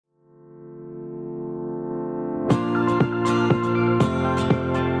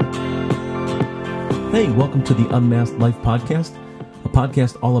Hey, welcome to the Unmasked Life Podcast, a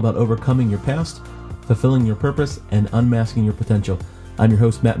podcast all about overcoming your past, fulfilling your purpose, and unmasking your potential. I'm your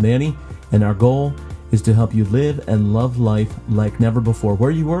host, Matt Manny, and our goal is to help you live and love life like never before,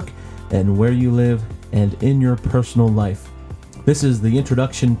 where you work and where you live and in your personal life. This is the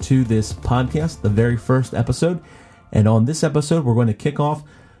introduction to this podcast, the very first episode, and on this episode, we're going to kick off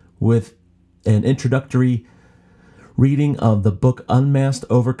with an introductory reading of the book Unmasked,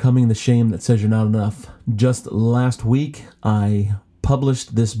 Overcoming the Shame That Says You're Not Enough. Just last week, I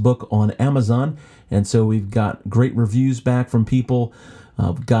published this book on Amazon, and so we've got great reviews back from people.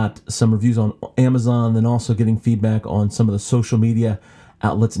 We've got some reviews on Amazon and also getting feedback on some of the social media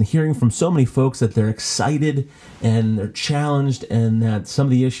outlets and hearing from so many folks that they're excited and they're challenged and that some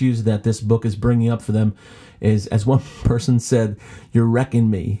of the issues that this book is bringing up for them is, as one person said, you're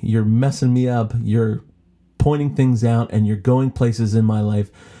wrecking me, you're messing me up, you're pointing things out, and you're going places in my life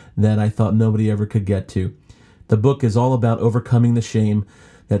that I thought nobody ever could get to. The book is all about overcoming the shame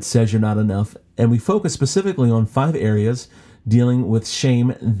that says you're not enough, and we focus specifically on 5 areas dealing with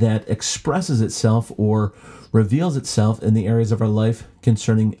shame that expresses itself or reveals itself in the areas of our life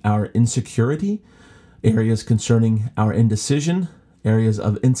concerning our insecurity, areas concerning our indecision, areas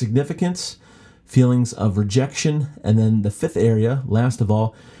of insignificance, feelings of rejection, and then the 5th area, last of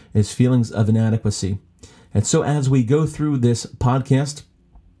all, is feelings of inadequacy. And so as we go through this podcast,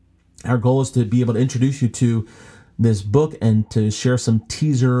 our goal is to be able to introduce you to this book and to share some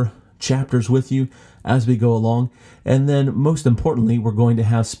teaser chapters with you as we go along. And then most importantly, we're going to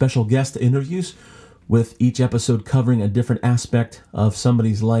have special guest interviews with each episode covering a different aspect of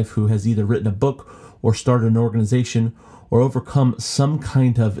somebody's life who has either written a book or started an organization or overcome some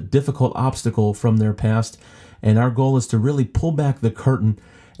kind of difficult obstacle from their past. And our goal is to really pull back the curtain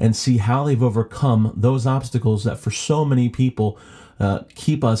and see how they've overcome those obstacles that for so many people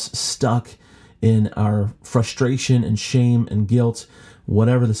keep us stuck in our frustration and shame and guilt,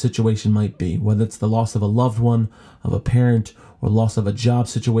 whatever the situation might be, whether it's the loss of a loved one, of a parent, or loss of a job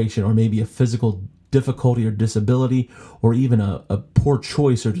situation, or maybe a physical difficulty or disability, or even a poor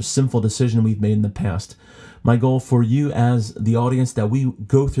choice or just sinful decision we've made in the past. My goal for you as the audience that we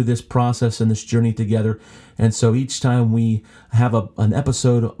go through this process and this journey together. And so each time we have an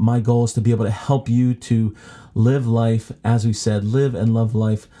episode, my goal is to be able to help you to live life, as we said, live and love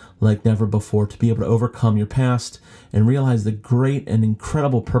life like never before, to be able to overcome your past and realize the great and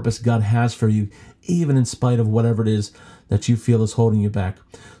incredible purpose God has for you, even in spite of whatever it is that you feel is holding you back.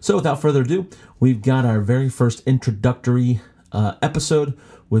 So without further ado, we've got our very first introductory episode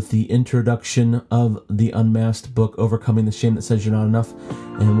with the introduction of the Unmasked book, Overcoming the Shame That Says You're Not Enough.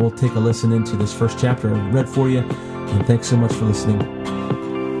 And we'll take a listen into this first chapter I read for you. And thanks so much for listening.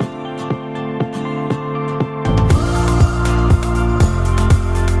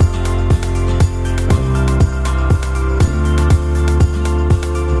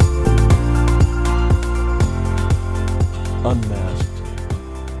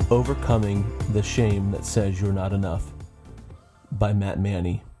 Unmasked, Overcoming the Shame That Says You're Not Enough, by Matt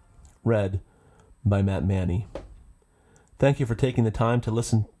Manny. Read by Matt Manny. Thank you for taking the time to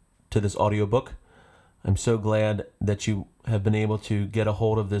listen to this audiobook. I'm so glad that you have been able to get a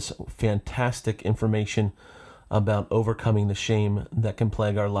hold of this fantastic information about overcoming the shame that can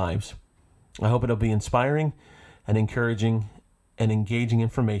plague our lives. I hope it'll be inspiring and encouraging and engaging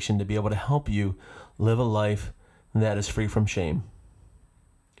information to be able to help you live a life that is free from shame.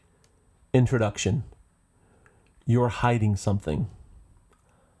 Introduction. You're hiding something.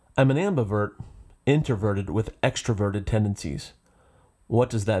 I'm an ambivert, introverted with extroverted tendencies. What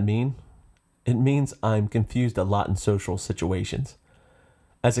does that mean? It means I'm confused a lot in social situations.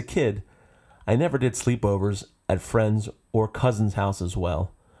 As a kid, I never did sleepovers at friends' or cousins' houses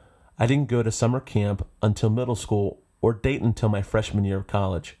well. I didn't go to summer camp until middle school or date until my freshman year of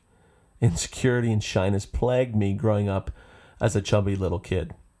college. Insecurity and shyness plagued me growing up as a chubby little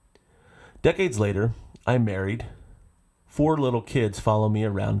kid. Decades later, I married. 4 little kids follow me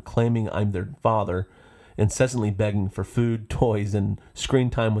around claiming I'm their father, incessantly begging for food, toys, and screen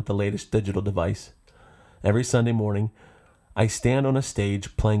time with the latest digital device. Every Sunday morning, I stand on a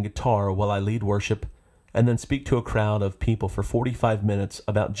stage playing guitar while I lead worship and then speak to a crowd of people for 45 minutes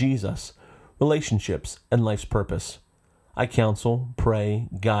about Jesus, relationships, and life's purpose. I counsel, pray,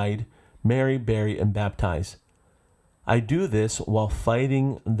 guide, marry, bury, and baptize. I do this while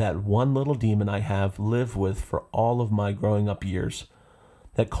fighting that one little demon I have lived with for all of my growing up years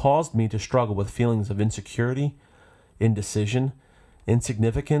that caused me to struggle with feelings of insecurity, indecision,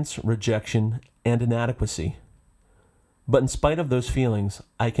 insignificance, rejection, and inadequacy. But in spite of those feelings,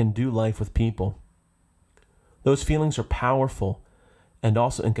 I can do life with people. Those feelings are powerful and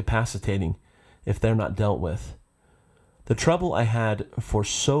also incapacitating, if they're not dealt with. The trouble I had for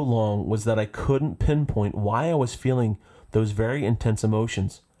so long was that I couldn't pinpoint why I was feeling those very intense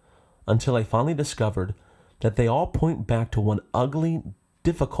emotions until I finally discovered that they all point back to one ugly,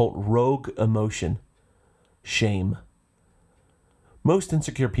 difficult, rogue emotion: shame. Most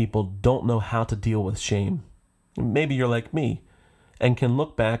insecure people don't know how to deal with shame. Maybe you're like me and can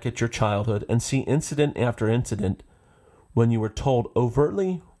look back at your childhood and see incident after incident when you were told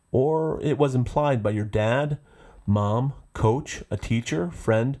overtly or it was implied by your dad, mom, coach, a teacher,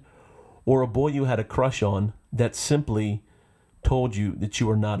 friend, or a boy you had a crush on that simply told you that you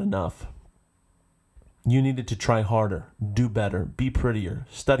were not enough. You needed to try harder, do better, be prettier,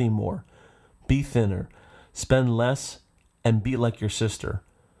 study more, be thinner, spend less, and be like your sister.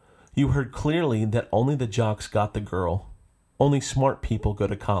 You heard clearly that only the jocks got the girl, only smart people go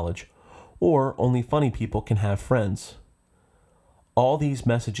to college, or only funny people can have friends. All these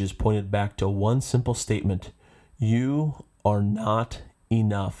messages pointed back to one simple statement: you are not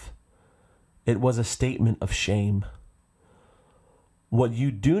enough. It was a statement of shame. What you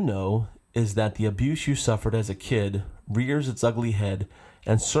do know is that the abuse you suffered as a kid rears its ugly head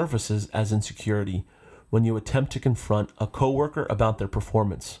and surfaces as insecurity when you attempt to confront a coworker about their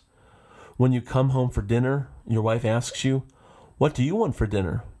performance. When you come home for dinner, your wife asks you, "What do you want for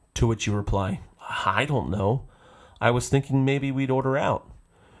dinner?" To which you reply, "I don't know. I was thinking maybe we'd order out."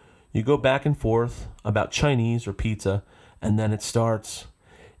 You go back and forth about Chinese or pizza, and then it starts.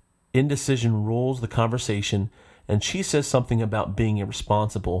 Indecision rules the conversation, and she says something about being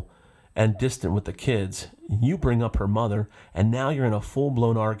irresponsible and distant with the kids. You bring up her mother, and now you're in a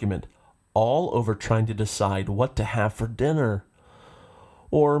full-blown argument, all over trying to decide what to have for dinner.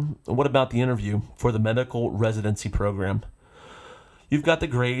 Or what about the interview for the medical residency program? You've got the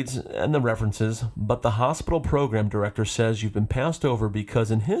grades and the references, but the hospital program director says you've been passed over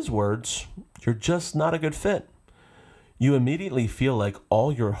because, in his words, you're just not a good fit. You immediately feel like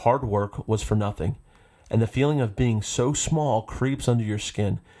all your hard work was for nothing, and the feeling of being so small creeps under your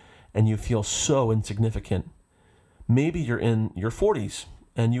skin, and you feel so insignificant. Maybe you're in your 40s,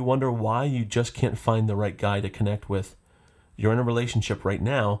 and you wonder why you just can't find the right guy to connect with. You're in a relationship right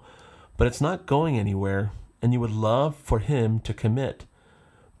now, but it's not going anywhere, and you would love for him to commit.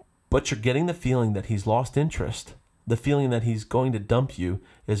 But you're getting the feeling that he's lost interest. The feeling that he's going to dump you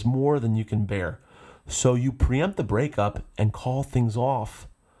is more than you can bear. So you preempt the breakup and call things off.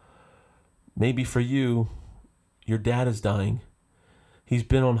 Maybe for you, your dad is dying. He's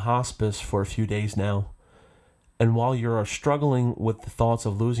been on hospice for a few days now. And while you're struggling with the thoughts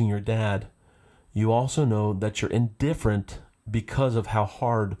of losing your dad, you also know that you're indifferent because of how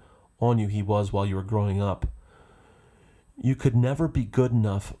hard on you he was while you were growing up. You could never be good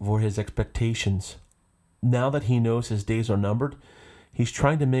enough for his expectations. Now that he knows his days are numbered, he's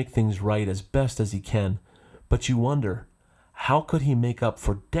trying to make things right as best as he can. But you wonder, how could he make up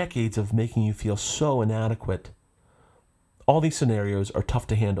for decades of making you feel so inadequate? All these scenarios are tough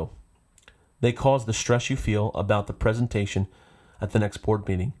to handle. They cause the stress you feel about the presentation at the next board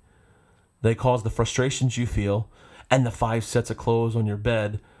meeting. They cause the frustrations you feel, and the 5 sets of clothes on your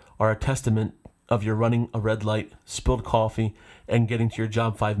bed are a testament of your running a red light, spilled coffee, and getting to your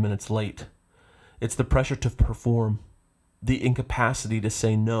job 5 minutes late. It's the pressure to perform, the incapacity to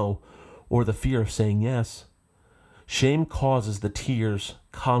say no, or the fear of saying yes. Shame causes the tears,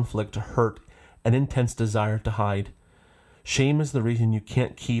 conflict, hurt, and intense desire to hide. Shame is the reason you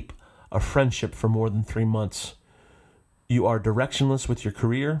can't keep a friendship for more than 3 months. You are directionless with your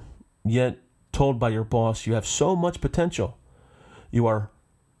career, yet told by your boss you have so much potential. You are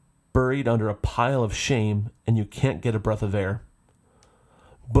buried under a pile of shame and you can't get a breath of air.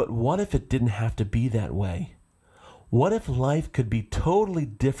 But what if it didn't have to be that way? What if life could be totally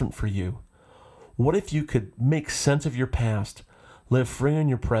different for you? What if you could make sense of your past, live free in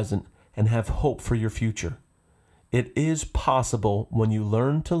your present, and have hope for your future? It is possible when you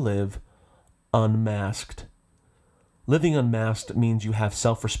learn to live unmasked. Living unmasked means you have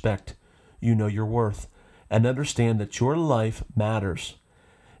self-respect, you know your worth, and understand that your life matters.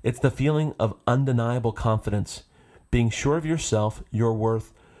 It's the feeling of undeniable confidence, being sure of yourself, your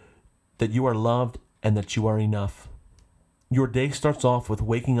worth, that you are loved, and that you are enough. Your day starts off with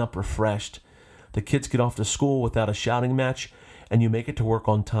waking up refreshed. The kids get off to school without a shouting match, and you make it to work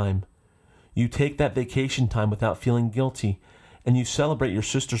on time. You take that vacation time without feeling guilty, and you celebrate your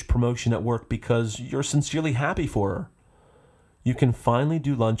sister's promotion at work because you're sincerely happy for her. You can finally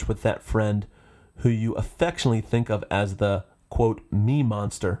do lunch with that friend who you affectionately think of as the, quote, me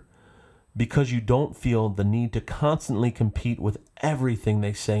monster, because you don't feel the need to constantly compete with everything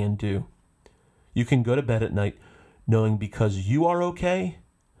they say and do. You can go to bed at night knowing because you are okay,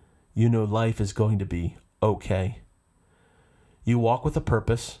 you know life is going to be okay. You walk with a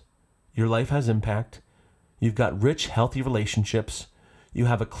purpose. Your life has impact. You've got rich, healthy relationships. You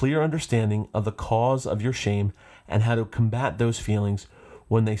have a clear understanding of the cause of your shame and how to combat those feelings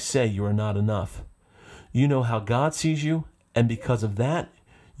when they say you are not enough. You know how God sees you, and because of that,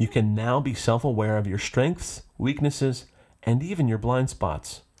 you can now be self-aware of your strengths, weaknesses, and even your blind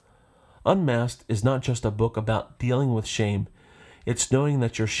spots. Unmasked is not just a book about dealing with shame. It's knowing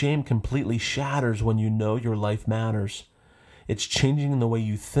that your shame completely shatters when you know your life matters. It's changing the way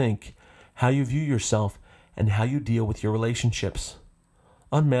you think, how you view yourself, and how you deal with your relationships.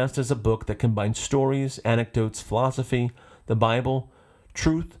 Unmasked is a book that combines stories, anecdotes, philosophy, the Bible,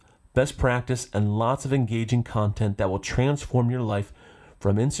 truth, best practice, and lots of engaging content that will transform your life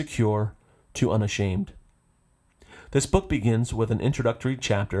from insecure to unashamed. This book begins with an introductory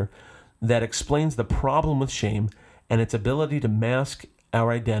chapter that explains the problem with shame and its ability to mask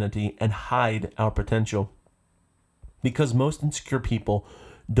our identity and hide our potential. Because most insecure people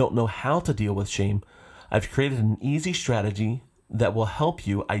don't know how to deal with shame, I've created an easy strategy that will help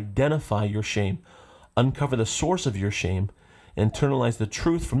you identify your shame, uncover the source of your shame, internalize the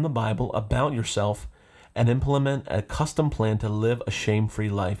truth from the Bible about yourself, and implement a custom plan to live a shame-free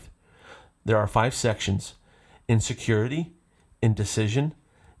life. There are 5 sections: insecurity, indecision,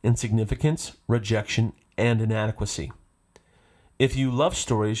 insignificance, rejection, and inadequacy. If you love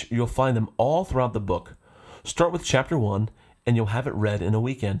stories, you'll find them all throughout the book. Start with chapter 1, and you'll have it read in a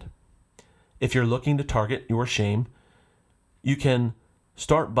weekend. If you're looking to target your shame, you can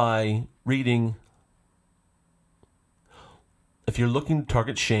start by reading. If you're looking to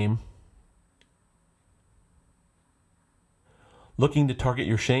target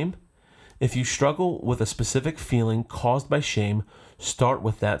your shame, if you struggle with a specific feeling caused by shame, start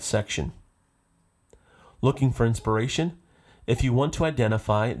with that section. Looking for inspiration, if you want to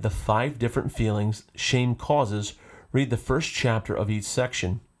identify the 5 different feelings shame causes, read the first chapter of each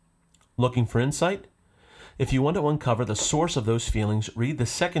section. Looking for insight, if you want to uncover the source of those feelings, read the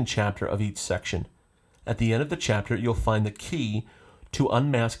second chapter of each section. At the end of the chapter, you'll find the key to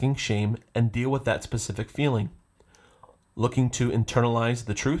unmasking shame and deal with that specific feeling. Looking to internalize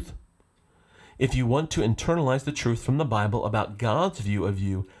the truth? If you want to internalize the truth from the Bible about God's view of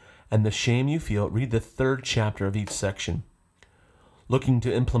you and the shame you feel, read the 3rd chapter of each section. Looking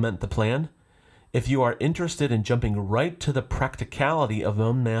to implement the plan? If you are interested in jumping right to the practicality of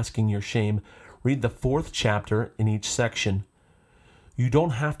unmasking your shame, read the 4th chapter in each section. You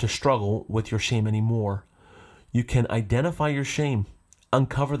don't have to struggle with your shame anymore. You can identify your shame,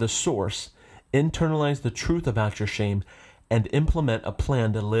 uncover the source, internalize the truth about your shame, and implement a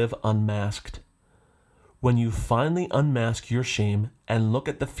plan to live unmasked. When you finally unmask your shame and look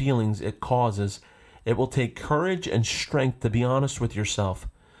at the feelings it causes, it will take courage and strength to be honest with yourself.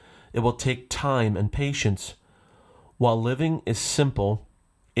 It will take time and patience. While living is simple,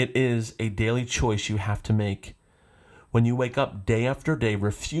 it is a daily choice you have to make. When you wake up day after day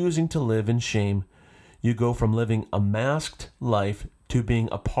refusing to live in shame, you go from living a masked life to being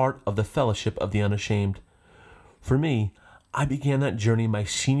a part of the fellowship of the unashamed. For me, I began that journey my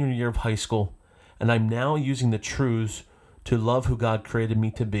senior year of high school, and I'm now using the truths to love who God created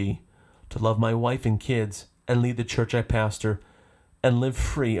me to be, to love my wife and kids, and lead the church I pastor, and live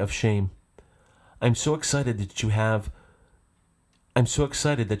free of shame. I'm so excited that you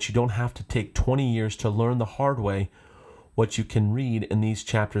don't have to take 20 years to learn the hard way what you can read in these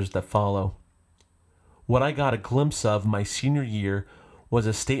chapters that follow. What I got a glimpse of my senior year was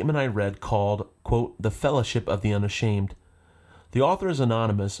a statement I read called, quote, "The Fellowship of the Unashamed." The author is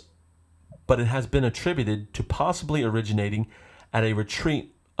anonymous, but it has been attributed to possibly originating at a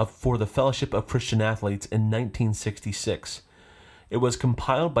retreat for the Fellowship of Christian Athletes in 1966. It was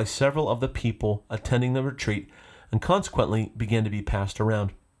compiled by several of the people attending the retreat and consequently began to be passed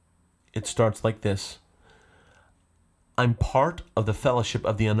around. It starts like this: I'm part of the fellowship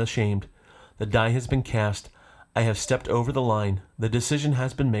of the unashamed. The die has been cast. I have stepped over the line. The decision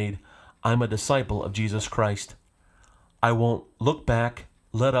has been made. I'm a disciple of Jesus Christ. I won't look back,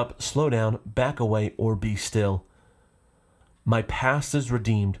 let up, slow down, back away, or be still. My past is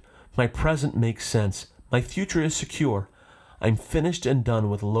redeemed. My present makes sense. My future is secure. I'm finished and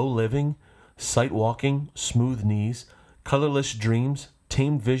done with low living, sight walking, smooth knees, colorless dreams,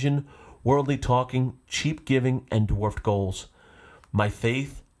 tamed vision, worldly talking, cheap giving, and dwarfed goals. My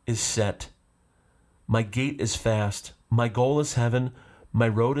faith is set. My gate is fast. My goal is heaven. My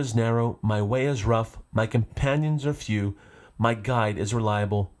road is narrow. My way is rough. My companions are few. My guide is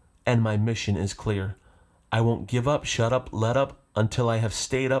reliable. And my mission is clear. I won't give up, shut up, let up until I have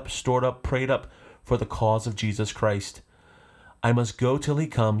stayed up, stored up, prayed up for the cause of Jesus Christ. I must go till he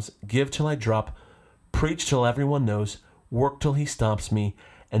comes, give till I drop, preach till everyone knows, work till he stops me,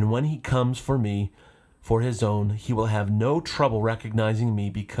 and when he comes for me, for his own, he will have no trouble recognizing me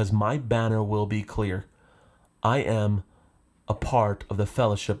because my banner will be clear. I am a part of the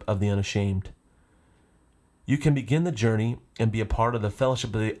fellowship of the unashamed. You can begin the journey and be a part of the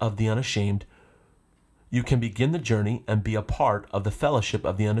fellowship of the unashamed. You can begin the journey and be a part of the fellowship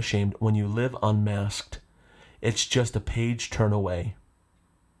of the unashamed when you live unmasked. It's just a page turn away.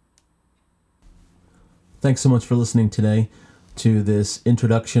 Thanks so much for listening today to this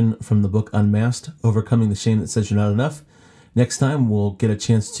introduction from the book Unmasked, Overcoming the Shame That Says You're Not Enough. Next time, we'll get a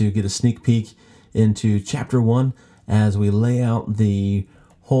chance to get a sneak peek into Chapter 1 as we lay out the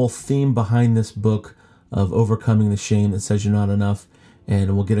whole theme behind this book of overcoming the shame that says you're not enough.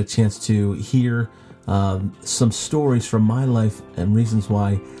 And we'll get a chance to hear some stories from my life and reasons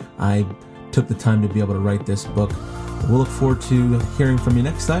why I took the time to be able to write this book. We'll look forward to hearing from you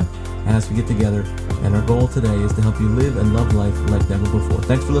next time as we get together. And our goal today is to help you live and love life like never before.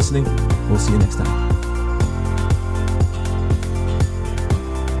 Thanks for listening. We'll see you next time.